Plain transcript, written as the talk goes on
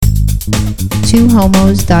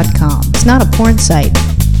twohomos.com. It's not a porn site.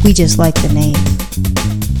 We just like the name.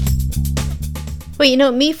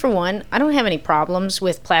 Well, me for one, I don't have any problems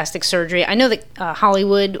with plastic surgery. I know that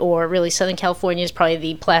Hollywood, or really Southern California, is probably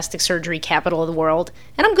the plastic surgery capital of the world.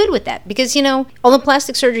 And I'm good with that because, although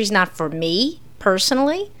plastic surgery is not for me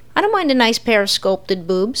personally, I don't mind a nice pair of sculpted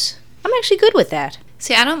boobs. I'm actually good with that.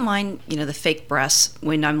 See, I don't mind, the fake breasts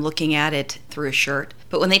when I'm looking at it through a shirt.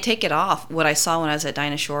 But when they take it off, what I saw when I was at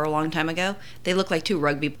Dinah Shore a long time ago, they look like two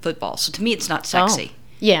rugby footballs. So to me, it's not sexy. Oh,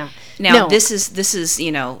 yeah. Now, No. this is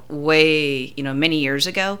way, many years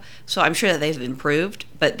ago. So I'm sure that they've improved.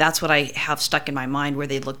 But that's what I have stuck in my mind where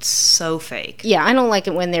they looked so fake. Yeah, I don't like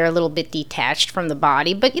it when they're a little bit detached from the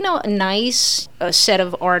body. But, a nice set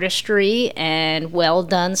of artistry and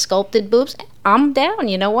well-done sculpted boobs, I'm down.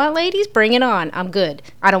 You know what, ladies? Bring it on. I'm good.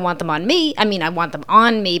 I don't want them on me. I mean, I want them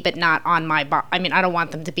on me, but not on my body. I mean, I don't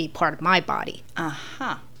want them to be part of my body.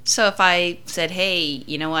 Uh-huh. So if I said, hey,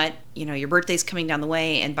 you know what? Your birthday's coming down the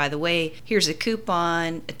way, and by the way, here's a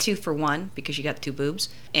coupon, a 2-for-1, because you got two boobs,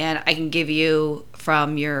 and I can give you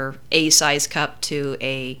from your A size cup to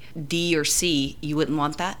a D or C, you wouldn't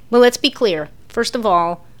want that? Well, let's be clear. First of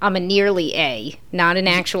all, I'm a nearly A, not an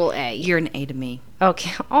actual A. You're an A to me.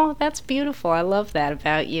 Okay. Oh, that's beautiful. I love that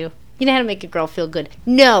about you. You know how to make a girl feel good.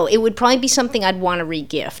 No, it would probably be something I'd want to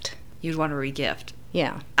re-gift. You'd want to re-gift.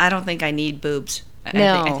 Yeah. I don't think I need boobs.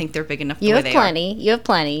 No. I think they're big enough the You way have they plenty. You have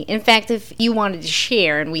plenty. In fact, if you wanted to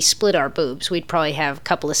share and we split our boobs, we'd probably have a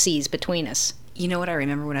couple of C's between us. You know what I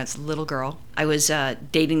remember when I was a little girl? I was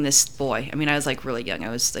dating this boy. I mean, I was like really young. I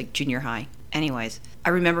was like junior high. Anyways, I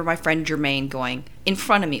remember my friend Jermaine going in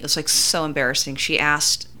front of me. It was like so embarrassing. She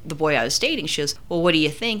asked the boy I was dating, she goes, well, what do you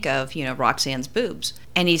think of, Roxanne's boobs?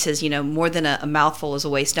 And he says, more than a mouthful is a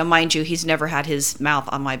waste. Now, mind you, he's never had his mouth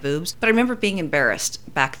on my boobs. But I remember being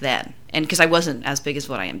embarrassed back then. And because I wasn't as big as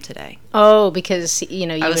what I am today. Oh, because,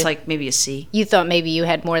 I was like maybe a C. You thought maybe you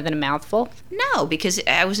had more than a mouthful? No, because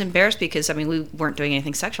I was embarrassed because, we weren't doing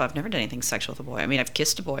anything sexual. I've never done anything sexual with a boy. I mean, I've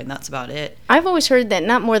kissed a boy and that's about it. I've always heard that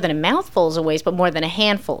not more than a mouthful is a waste, but more than a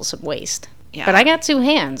handful is a waste. Yeah. But I got two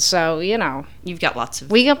hands, so, You've got lots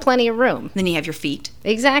of... We got plenty of room. Then you have your feet.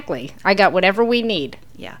 Exactly. I got whatever we need.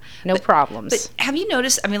 Yeah. No problems. But have you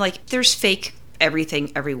noticed, there's fake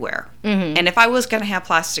everything everywhere. Mm-hmm. And if I was going to have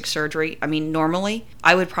plastic surgery, normally,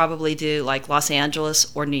 I would probably do, Los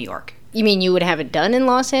Angeles or New York. You mean you would have it done in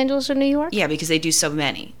Los Angeles or New York? Yeah, because they do so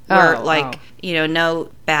many. Oh. No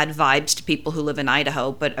bad vibes to people who live in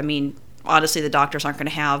Idaho, but, honestly, the doctors aren't going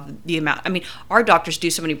to have the amount. Our doctors do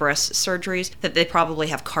so many breast surgeries that they probably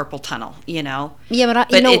have carpal tunnel, Yeah, but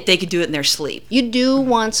they could do it in their sleep. You do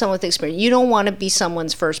want someone with experience. You don't want to be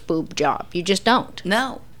someone's first boob job. You just don't.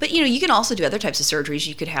 No. But, you can also do other types of surgeries.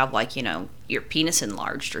 You could have, your penis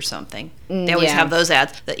enlarged or something. They always have those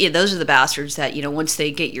ads. Those are the bastards that, once they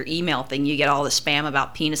get your email thing, you get all the spam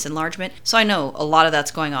about penis enlargement. So I know a lot of that's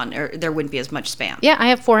going on. Or there wouldn't be as much spam. Yeah, I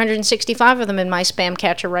have 465 of them in my spam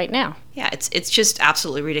catcher right now. Yeah, it's just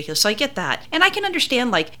absolutely ridiculous. So I get that. And I can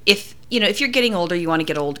understand, if you're getting older, you want to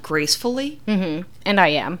get old gracefully. Mm-hmm. And I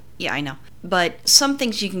am. Yeah, I know. But some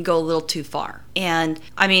things you can go a little too far. And,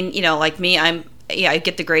 like me, I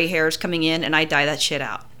get the gray hairs coming in and I dye that shit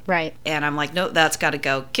out. Right. And I'm like, no, that's got to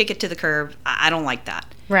go. Kick it to the curb. I don't like that.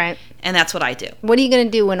 Right. And that's what I do. What are you going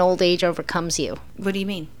to do when old age overcomes you? What do you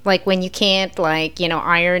mean? Like when you can't,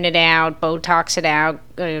 iron it out, Botox it out,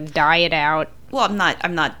 dye it out? Well, I'm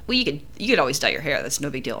not. Well, you could always dye your hair. That's no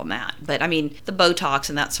big deal on that. But the Botox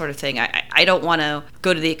and that sort of thing, I don't want to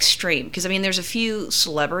go to the extreme because there's a few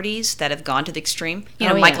celebrities that have gone to the extreme.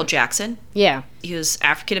 Michael Jackson. Yeah. He was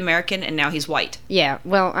African American and now he's white. Yeah.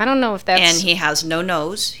 Well, I don't know if that's. And he has no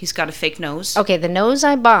nose. He's got a fake nose. Okay, the nose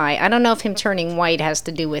I buy. I don't know if him turning white has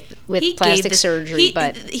to do with plastic surgery,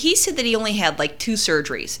 but he said that he only had 2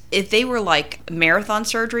 surgeries. If they were marathon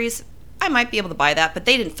surgeries, I might be able to buy that, but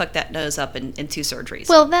they didn't fuck that nose up in 2 surgeries.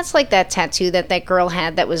 Well, that's like that tattoo that girl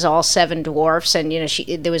had that was all 7 dwarfs, and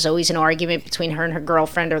there was always an argument between her and her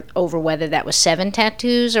girlfriend over whether that was 7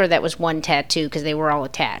 tattoos or that was 1 tattoo because they were all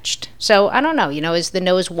attached. So I don't know. Is the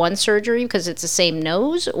nose 1 surgery because it's the same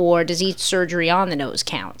nose, or does each surgery on the nose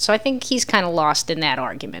count? So I think he's kind of lost in that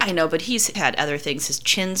argument. I know, but he's had other things. His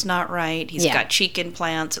chin's not right. He's got cheek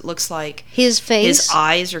implants. It looks like his face, his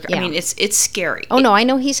eyes are. Yeah. It's scary. Oh no, I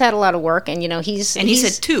know he's had a lot of work, and he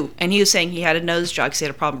said 2, and he was saying he had a nose job because he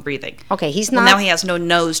had a problem breathing. Okay, he's not. Well, now he has no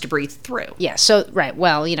nose to breathe through. Yeah. So right.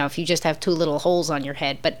 Well, if you just have 2 little holes on your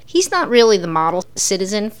head, but he's not really the model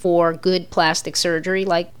citizen for good plastic surgery.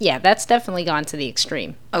 That's definitely gone to the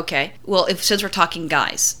extreme. Okay. Well, since we're talking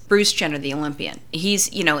guys, Bruce Jenner, the Olympian, he's,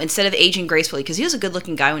 instead of aging gracefully, because he was a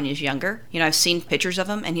good-looking guy when he was younger. I've seen pictures of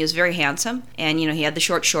him, and he was very handsome. And, he had the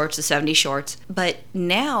short shorts, the 70s shorts. But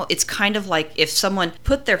now it's kind of like if someone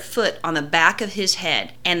put their foot on the back of his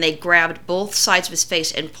head and they grabbed both sides of his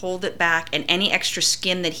face and pulled it back, and any extra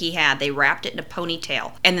skin that he had, they wrapped it in a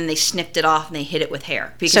ponytail, and then they snipped it off and they hid it with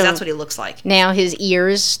hair, because that's what he looks like. Now his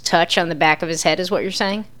ears touch on the back of his head is what you're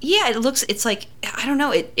saying? Yeah, it's like, I don't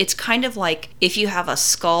know, it's kind of like if you have a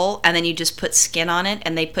skull and then you just put skin on it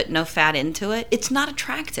and they put no fat into it. It's not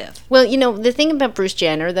attractive. Well, the thing about Bruce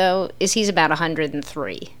Jenner, though, is he's about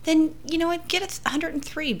 103. Then, you know what, get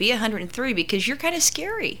 103, be 103, because you're kind of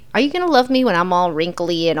scary. Are you going to love me when I'm all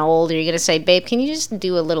wrinkly and old? Or are you going to say, babe, can you just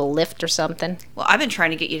do a little lift or something? Well, I've been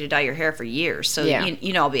trying to get you to dye your hair for years, so yeah.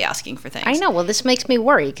 I'll be asking for things. I know. Well, this makes me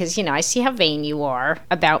worry, because, I see how vain you are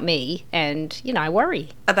about me, and, I worry.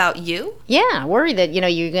 About you? Yeah, I worry that,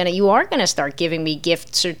 you are going to start giving me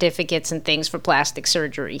gift certificates and things for plastic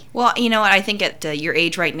surgery. Well, you know what, I think at your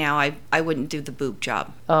age right now, I wouldn't do the boob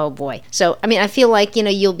job. Oh, boy. So, I feel like,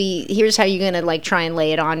 here's how you're going to, try and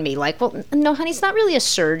lay it on me. Well, no, honey, it's not really a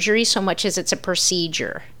surgery so much as it's a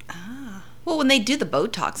procedure. Well, when they do the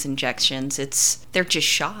Botox injections, they're just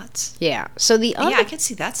shots. Yeah. So the other... Yeah, I can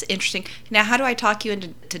see that's interesting. Now, how do I talk you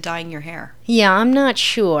into dyeing your hair? Yeah, I'm not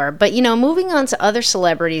sure. But, moving on to other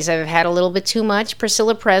celebrities I've had a little bit too much.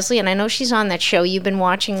 Priscilla Presley, and I know she's on that show you've been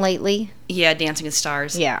watching lately. Yeah, Dancing with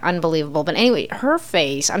Stars. Yeah, unbelievable. But anyway, her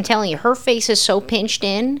face, I'm telling you, her face is so pinched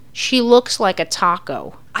in, she looks like a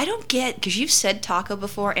taco. I don't get, because you've said taco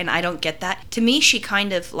before, and I don't get that. To me, she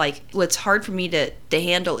kind of, what's hard for me to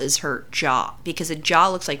handle is her jaw, because a jaw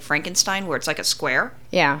looks like Frankenstein, where it's like a square.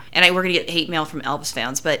 Yeah. And we're going to get hate mail from Elvis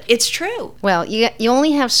fans, but it's true. Well, you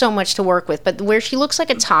only have so much to work with, but where she looks like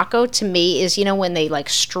a taco to me is, when they,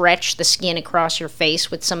 stretch the skin across your face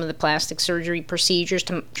with some of the plastic surgery procedures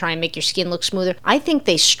to try and make your skin look smoother. I think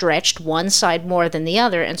they stretched one side more than the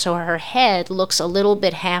other, and so her head looks a little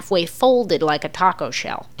bit halfway folded like a taco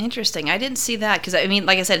shell. Interesting. I didn't see that, because,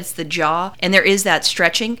 like I said, it's the jaw, and there is that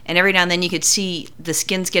stretching, and every now and then you could see the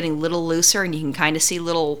skin's getting a little looser, and you can kind of see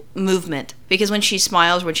little movement. Because when she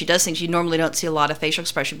smiles, when she does things, you normally don't see a lot of facial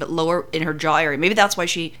expression, but lower in her jaw area. Maybe that's why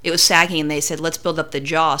it was sagging, and they said, let's build up the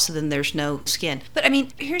jaw so then there's no skin. But,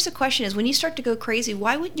 here's the question is, when you start to go crazy,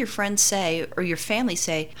 why wouldn't your friends say, or your family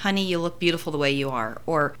say, honey, you look beautiful the way you are?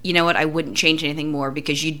 Or, you know what, I wouldn't change anything more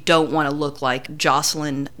because you don't want to look like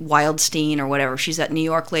Jocelyn Wildstein or whatever. She's that New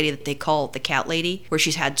York lady that they call the cat lady, where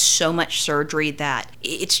she's had so much surgery that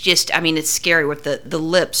it's just, it's scary with the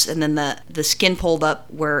lips and then the skin pulled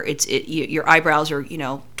up where your eyebrows are,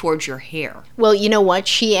 towards your hair. Well, you know what?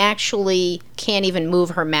 She actually can't even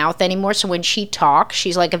move her mouth anymore, so when she talks,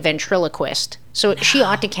 she's like a ventriloquist. So she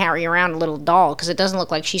ought to carry around a little doll, because it doesn't look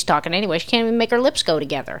like she's talking anyway. She can't even make her lips go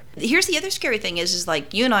together. Here's the other scary thing is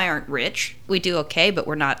you and I aren't rich. We do okay, but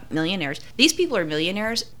we're not millionaires. These people are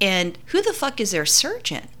millionaires, and who the fuck is their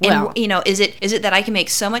surgeon? Well, and, is it that I can make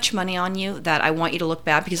so much money on you that I want you to look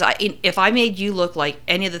bad? Because if I made you look like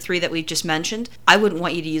any of the three that we've just mentioned, I wouldn't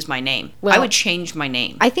want you to use my name. Well, I would change my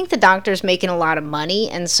name. I think the doctor's making a lot of money,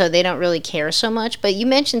 and so they don't really care so much. But you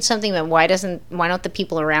mentioned something about why don't the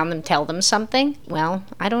people around them tell them something? Well,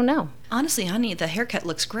 I don't know. Honestly, honey, the haircut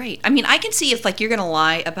looks great. I can see if you're going to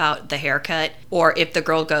lie about the haircut, or if the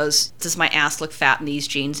girl goes, does my ass look fat in these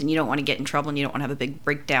jeans, and you don't want to get in trouble and you don't want to have a big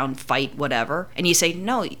breakdown fight, whatever. And you say,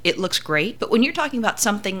 no, it looks great. But when you're talking about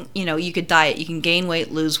something, you could diet, you can gain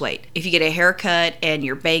weight, lose weight. If you get a haircut and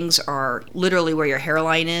your bangs are literally where your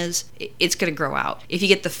hairline is, it's going to grow out. If you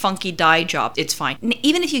get the funky dye job, it's fine. And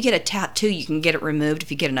even if you get a tattoo, you can get it removed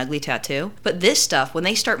if you get an ugly tattoo. But this stuff, when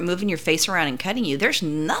they start moving your face around and cutting you, there's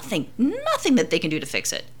nothing that they can do to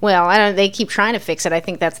fix it. Well, they keep trying to fix it. I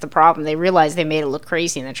think that's the problem. They realize they made it look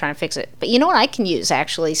crazy and they're trying to fix it. But you know what I can use,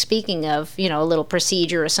 actually, speaking of, a little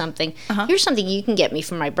procedure or something. Uh-huh. Here's something you can get me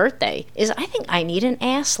for my birthday, is I think I need an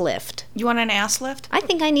ass lift. You want an ass lift? I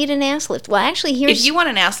think I need an ass lift. Well, actually, if you want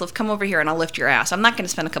an ass lift, come over here and I'll lift your ass. I'm not going to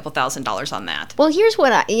spend a couple $1,000s on that. Well, here's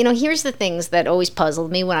what here's the things that always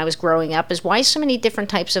puzzled me when I was growing up, is why so many different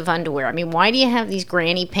types of underwear? Why do you have these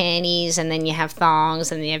granny panties, and then you have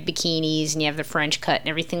thongs, and then you have bikinis, and you have the French cut and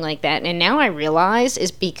everything like that? And now I realize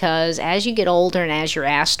is because as you get older and as your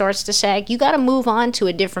ass starts to sag, you got to move on to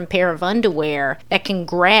a different pair of underwear that can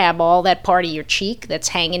grab all that part of your cheek that's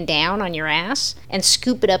hanging down on your ass and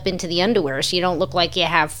scoop it up into the underwear so you don't look like you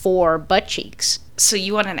have 4 butt cheeks. So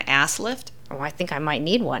you want an ass lift? Oh, I think I might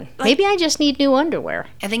need one. Maybe I just need new underwear.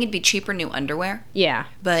 I think it'd be cheaper new underwear. Yeah.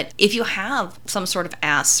 But if you have some sort of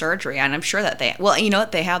ass surgery, and I'm sure that you know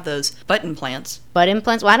what, they have those butt implants. Butt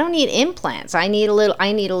implants? Well, I don't need implants. I need a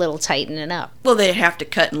little tightening up. Well, they'd have to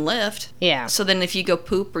cut and lift. Yeah. So then if you go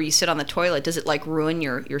poop or you sit on the toilet, does it like ruin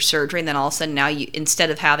your surgery? And then all of a sudden now you, instead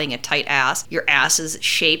of having a tight ass, your ass is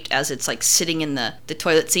shaped as it's like sitting in the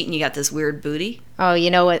toilet seat and you got this weird booty? Oh,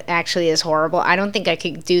 you know what actually is horrible? I don't think I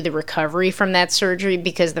could do the recovery from that surgery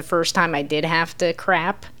because the first time I did have to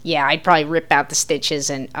crap, yeah, I'd probably rip out the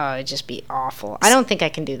stitches and it'd just be awful. I don't think I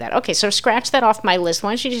can do that. Okay, so scratch that off my list.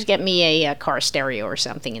 Why don't you just get me a car stereo or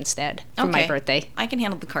something instead for my birthday? I can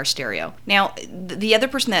handle the car stereo. Now, the other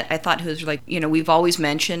person that I thought who's like, you know, we've always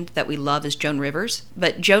mentioned that we love is Joan Rivers.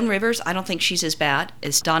 But Joan Rivers, I don't think she's as bad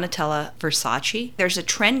as Donatella Versace. There's a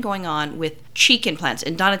trend going on with cheek implants.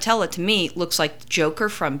 And Donatella, to me, looks like Joker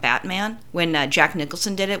from Batman when Jack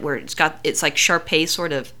Nicholson did it, where it's like Sharpay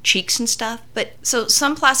sort of cheeks and stuff. But so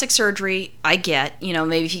some plastic surgery I get, you know,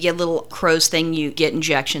 maybe if you get a little crow's thing, you get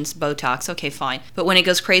injections, Botox, okay, fine. But when it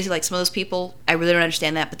goes crazy, like some of those people, I really don't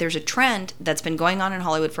understand that. But there's a trend that's been going on in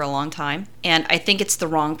Hollywood for a long time. And I think it's the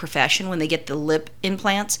wrong profession when they get the lip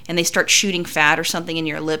implants and they start shooting fat or something in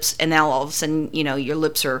your lips. And now all of a sudden, you know, your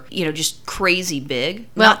lips are, you know, just crazy big,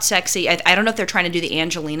 not sexy. I don't know if they're trying to do the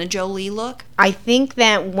Angelina Jolie look. I think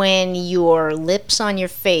that when your lips on your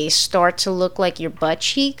face start to look like your butt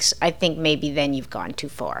cheeks, I think maybe then you've gone too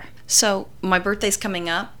far. So my birthday's coming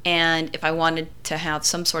up, and if I wanted to have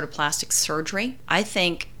some sort of plastic surgery, I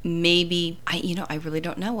think maybe, I really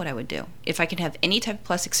don't know what I would do. If I could have any type of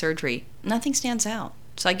plastic surgery, nothing stands out.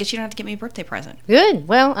 So I guess you don't have to get me a birthday present. Good.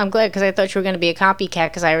 Well, I'm glad because I thought you were going to be a copycat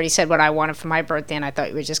because I already said what I wanted for my birthday and I thought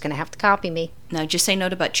you were just going to have to copy me. No, just say no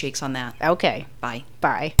to butt cheeks on that. Okay. Bye.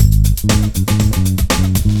 Bye.